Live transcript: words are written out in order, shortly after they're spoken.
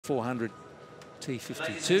400 T52.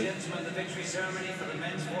 Ladies and gentlemen, the victory ceremony for the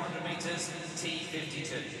men's 400 meters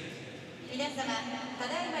T52.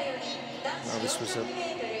 Well, this was a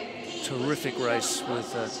terrific race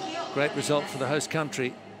with a great result for the host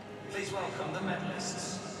country. Please welcome the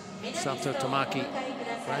medalists. Sato, Tomoki,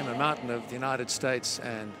 Raymond Martin of the United States,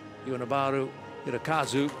 and UEYONABARU,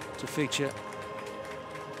 Hirokazu to feature.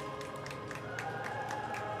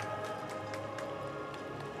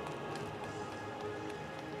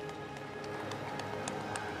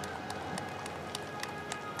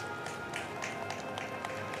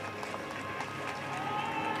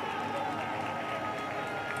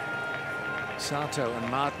 Sato and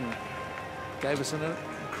Martin gave us an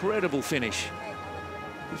incredible finish.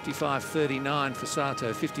 55.39 for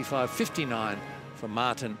Sato, 55.59 for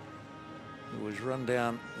Martin, who was run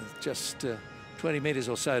down with just 20 meters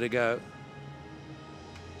or so to go.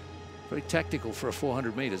 Very tactical for a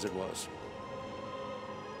 400 meters it was.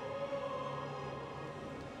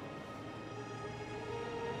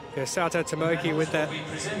 Yeah, Sato Tomoki with that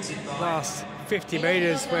last 50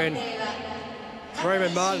 meters when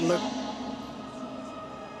Raymond Martin looked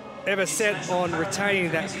ever set on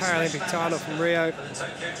retaining that Paralympic title from Rio. For the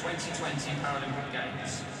Tokyo 2020 Paralympic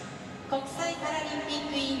Games.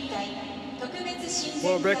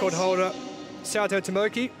 World record holder Sato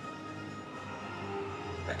Tomoki.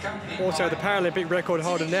 Also the Paralympic record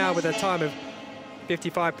holder now with a time of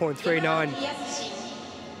 55.39.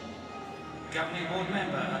 Governing board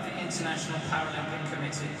member of the International Paralympic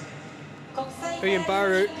Committee.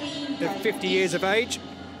 UEYONABARU at 50 years of age.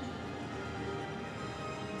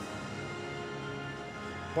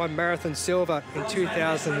 Won marathon silver in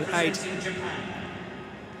 2008.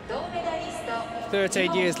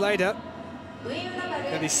 13 years later,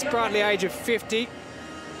 at the sprightly age of 50,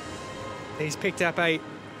 he's picked up a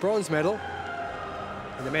bronze medal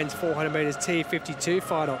in the men's 400 meters T52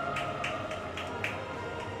 final.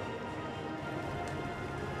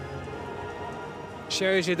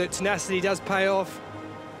 Shows you that tenacity does pay off.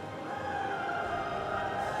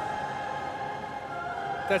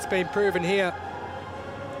 That's been proven here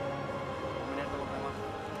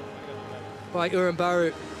by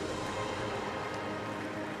UEYONABARU.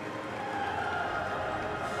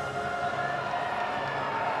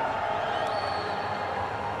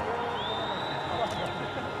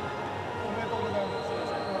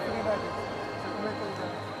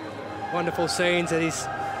 Wonderful scenes at his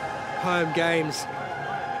home games.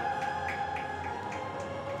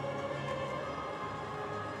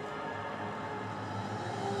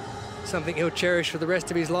 Something he'll cherish for the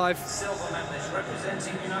rest of his life. Silver medalist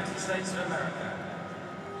representing the United States of America.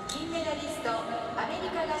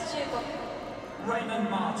 Raymond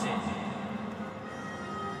Martin.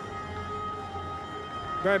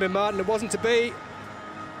 Raymond Martin, it wasn't to be.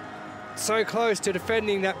 So close to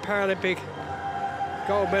defending that Paralympic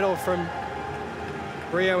gold medal from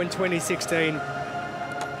Rio in 2016.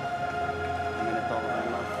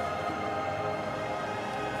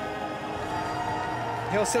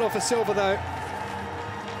 He'll settle for silver though.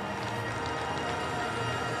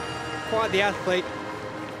 Quite the athlete.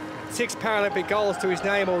 6 Paralympic golds to his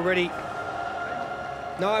name already.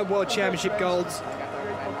 9 World Championship golds.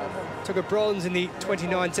 Took a bronze in the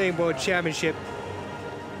 2019 World Championship.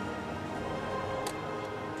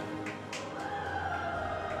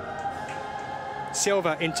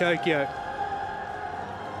 Silver in Tokyo.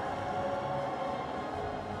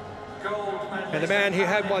 And the man who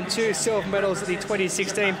had won 2 silver medals at the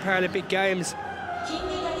 2016 Paralympic Games,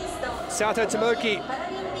 Sato Tomoki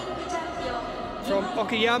from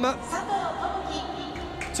Okayama,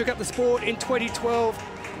 took up the sport in 2012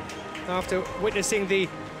 after witnessing the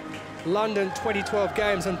London 2012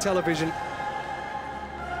 Games on television.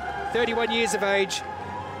 31 years of age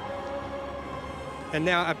and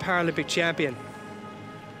now a Paralympic champion.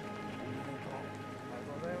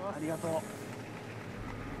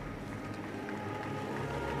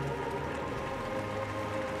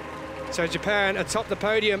 So Japan atop the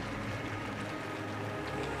podium.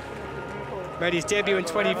 Made his debut in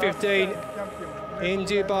 2015 in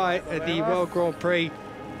Dubai at the World Grand Prix.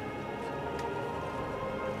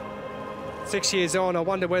 6 years on, I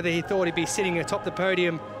wonder whether he thought he'd be sitting atop the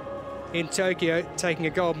podium in Tokyo taking a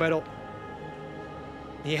gold medal.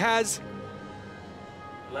 He has,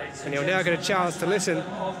 and he'll now get a chance to listen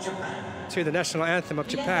to the national anthem of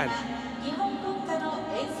Japan.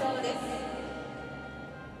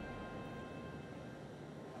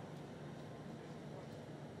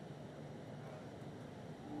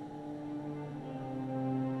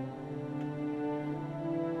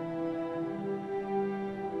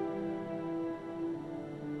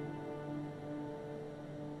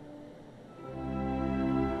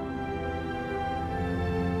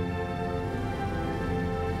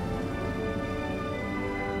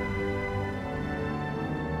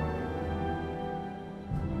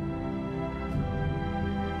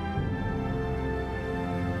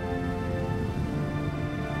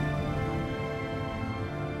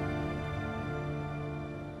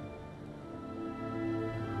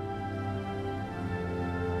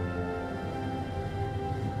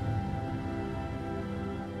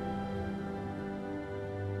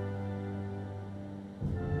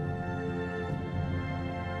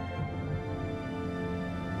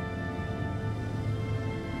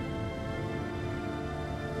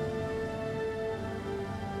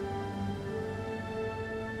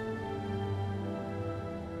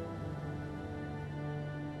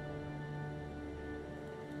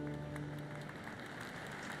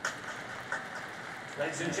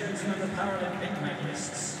 Ladies and gentlemen, the Paralympic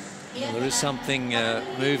medalists. Well, there is something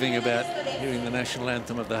moving about hearing the national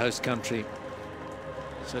anthem of the host country.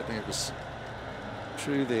 Certainly it was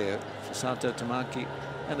true there for Sato, Tomoki,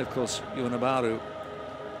 and of course UEYONABARU,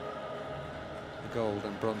 the gold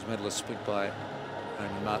and bronze medalists split by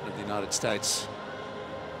Raymond Martin of the United States.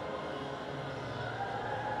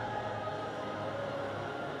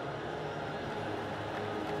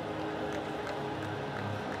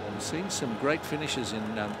 We've seen some great finishes in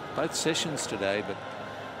both sessions today, but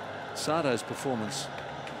Sato's performance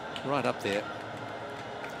right up there.